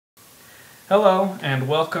Hello and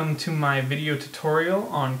welcome to my video tutorial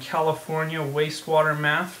on California wastewater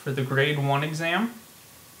math for the grade 1 exam.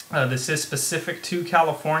 This is specific to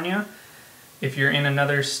California. If you're in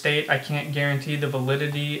another state, I can't guarantee the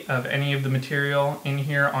validity of any of the material in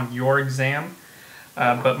here on your exam,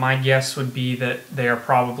 but my guess would be that they are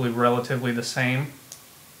probably relatively the same.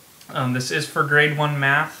 This is for grade 1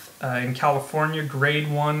 math. In California,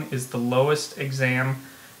 grade 1 is the lowest exam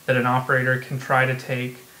that an operator can try to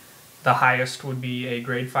take. The highest would be a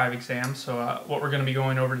grade 5 exam, so what we're going to be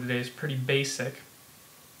going over today is pretty basic.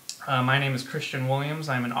 My name is Christian Williams.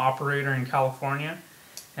 I'm an operator in California,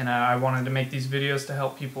 and I wanted to make these videos to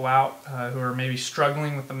help people out who are maybe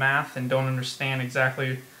struggling with the math and don't understand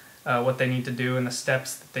exactly what they need to do and the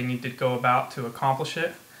steps that they need to go about to accomplish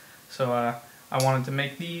it. So I wanted to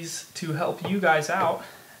make these to help you guys out,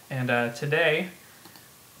 and today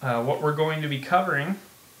what we're going to be covering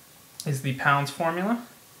is the pounds formula.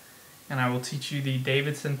 And I will teach you the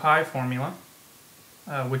Davidson Pie formula,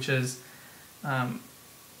 which is a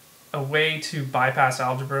way to bypass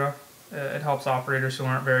algebra. It helps operators who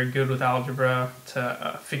aren't very good with algebra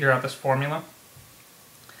to figure out this formula.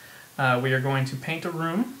 We are going to paint a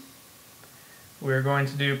room. We are going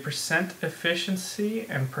to do percent efficiency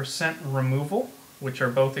and percent removal, which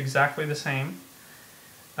are both exactly the same.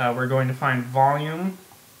 We're going to find volume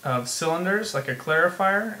of cylinders, like a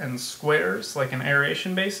clarifier, and squares, like an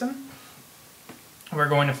aeration basin. We're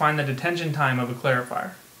going to find the detention time of a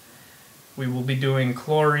clarifier. We will be doing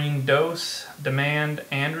chlorine dose, demand,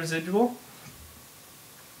 and residual.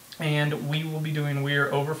 And we will be doing weir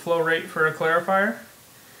overflow rate for a clarifier,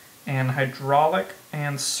 and hydraulic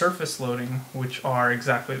and surface loading, which are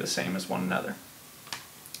exactly the same as one another.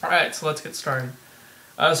 Alright, so let's get started.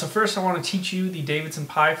 So first I want to teach you the Davidson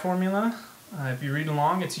Pie formula. If you read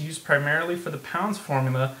along, it's used primarily for the pounds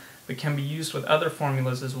formula, but can be used with other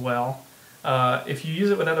formulas as well. If you use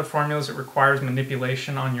it with other formulas, it requires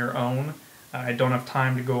manipulation on your own. I don't have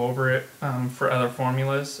time to go over it for other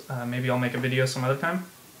formulas. Maybe I'll make a video some other time.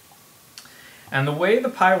 And the way the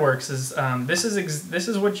pie works is this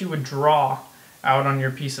is what you would draw out on your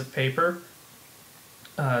piece of paper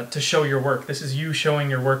to show your work. This is you showing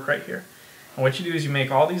your work right here. And what you do is you make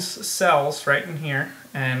all these cells right in here,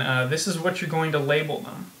 and this is what you're going to label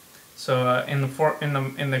them. So in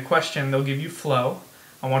the question, they'll give you flow.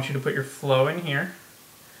 I want you to put your flow in here.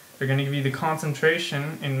 They're going to give you the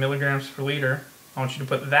concentration in milligrams per liter. I want you to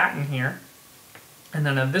put that in here. And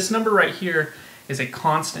then this number right here is a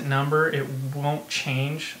constant number. It won't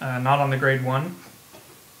change, not on the grade 1.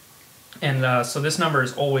 And so this number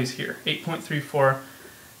is always here, 8.34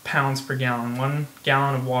 pounds per gallon. 1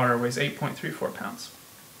 gallon of water weighs 8.34 pounds.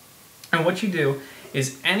 And what you do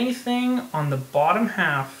is anything on the bottom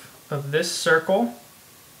half of this circle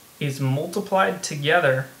is multiplied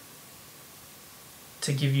together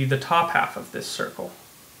to give you the top half of this circle.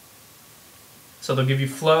 So they'll give you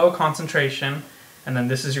flow, concentration, and then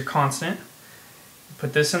this is your constant. You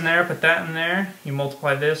put this in there, put that in there, you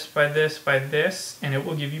multiply this by this by this, and it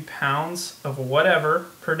will give you pounds of whatever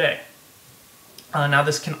per day. Now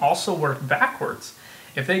this can also work backwards.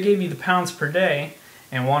 If they gave you the pounds per day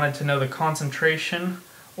and wanted to know the concentration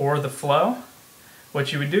or the flow,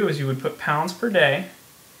 what you would do is you would put pounds per day.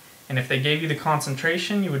 And if they gave you the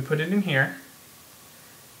concentration, you would put it in here.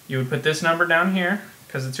 You would put this number down here,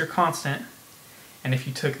 because it's your constant. And if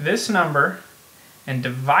you took this number and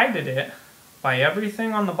divided it by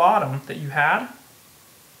everything on the bottom that you had,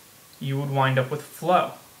 you would wind up with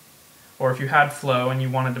flow. Or if you had flow and you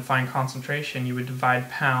wanted to find concentration, you would divide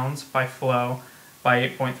pounds by flow by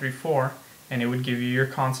 8.34, and it would give you your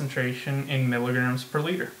concentration in milligrams per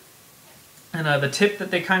liter. And the tip that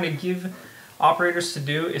they kind of give operators to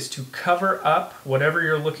do is to cover up whatever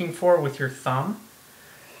you're looking for with your thumb.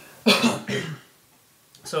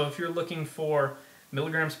 So if you're looking for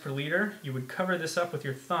milligrams per liter, you would cover this up with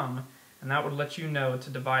your thumb, and that would let you know to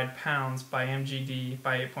divide pounds by mgd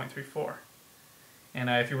by 8.34. And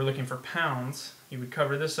if you were looking for pounds, you would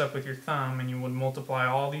cover this up with your thumb, and you would multiply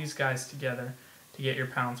all these guys together to get your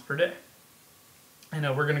pounds per day. And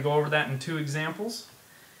we're going to go over that in 2 examples.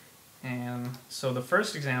 And so the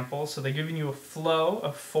first example, so they're giving you a flow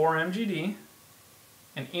of 4 mgd,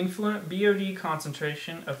 an influent BOD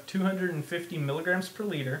concentration of 250 milligrams per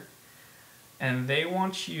liter, and they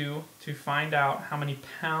want you to find out how many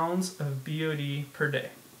pounds of BOD per day.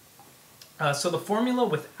 So the formula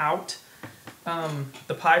without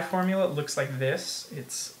the pie formula looks like this.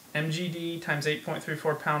 It's mgd times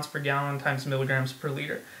 8.34 pounds per gallon times milligrams per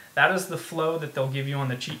liter. That is the flow that they'll give you on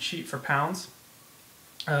the cheat sheet for pounds.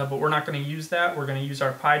 But we're not going to use that. We're going to use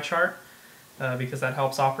our pie chart. because that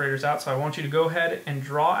helps operators out. So I want you to go ahead and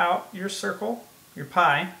draw out your circle, your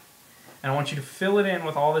pie, and I want you to fill it in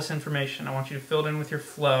with all this information. I want you to fill it in with your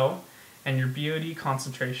flow and your BOD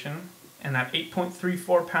concentration and that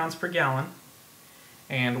 8.34 pounds per gallon.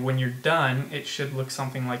 And when you're done, it should look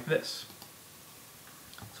something like this.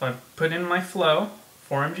 So I've put in my flow,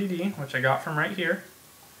 4 mgd, which I got from right here.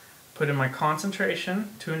 Put in my concentration,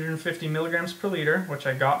 250 milligrams per liter, which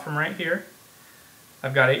I got from right here.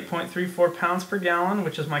 I've got 8.34 pounds per gallon,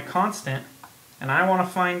 which is my constant, and I want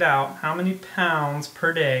to find out how many pounds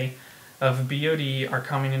per day of BOD are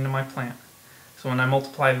coming into my plant. So when I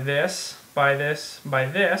multiply this by this by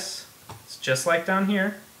this, it's just like down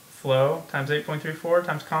here, flow times 8.34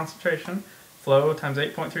 times concentration, flow times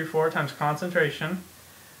 8.34 times concentration.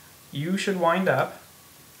 You should wind up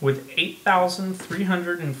with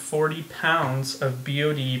 8,340 pounds of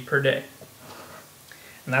BOD per day.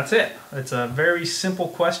 And that's it. It's a very simple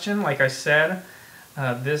question. Like I said,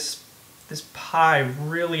 this pie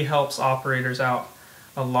really helps operators out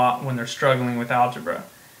a lot when they're struggling with algebra.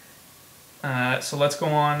 So let's go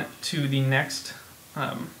on to the next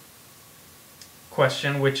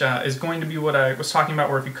question, which is going to be what I was talking about,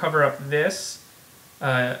 where if you cover up this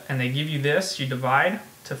and they give you this, you divide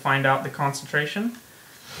to find out the concentration.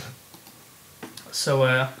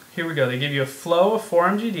 So here we go. They give you a flow of 4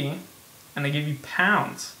 mgd, and they give you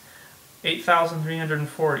pounds,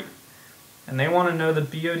 8,340. And they want to know the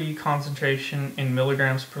BOD concentration in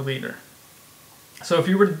milligrams per liter. So if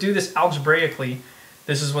you were to do this algebraically,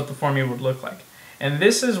 this is what the formula would look like. And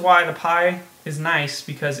this is why the pie is nice,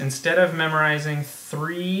 because instead of memorizing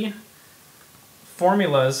 3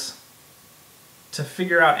 formulas to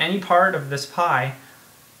figure out any part of this pie,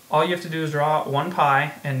 all you have to do is draw one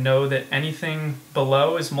pie and know that anything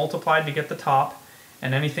below is multiplied to get the top,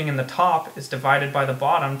 and anything in the top is divided by the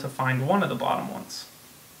bottom to find one of the bottom ones.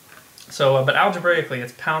 So, but algebraically,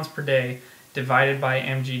 it's pounds per day divided by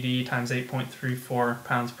mgd times 8.34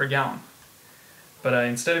 pounds per gallon. But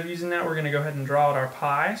instead of using that, we're going to go ahead and draw out our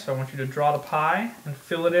pie. So I want you to draw the pie and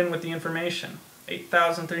fill it in with the information.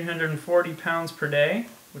 8,340 pounds per day,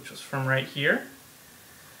 which was from right here.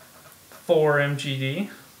 4 mgd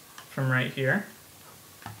from right here.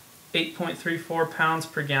 8.34 pounds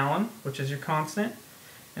per gallon, which is your constant.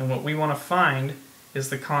 And what we want to find is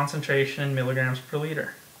the concentration in milligrams per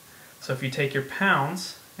liter. So if you take your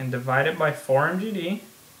pounds and divide it by 4 mgd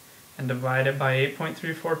and divide it by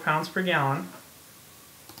 8.34 pounds per gallon,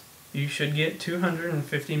 you should get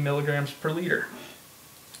 250 milligrams per liter,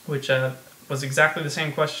 which was exactly the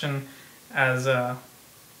same question as the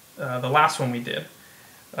last one we did.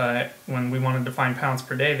 When we wanted to find pounds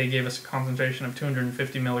per day, they gave us a concentration of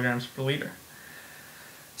 250 milligrams per liter.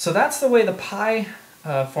 So that's the way the pie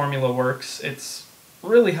formula works. It's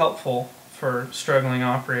really helpful for struggling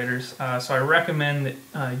operators. So I recommend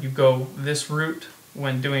that you go this route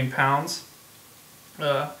when doing pounds.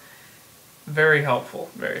 Very helpful,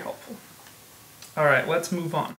 very helpful. All right, let's move on.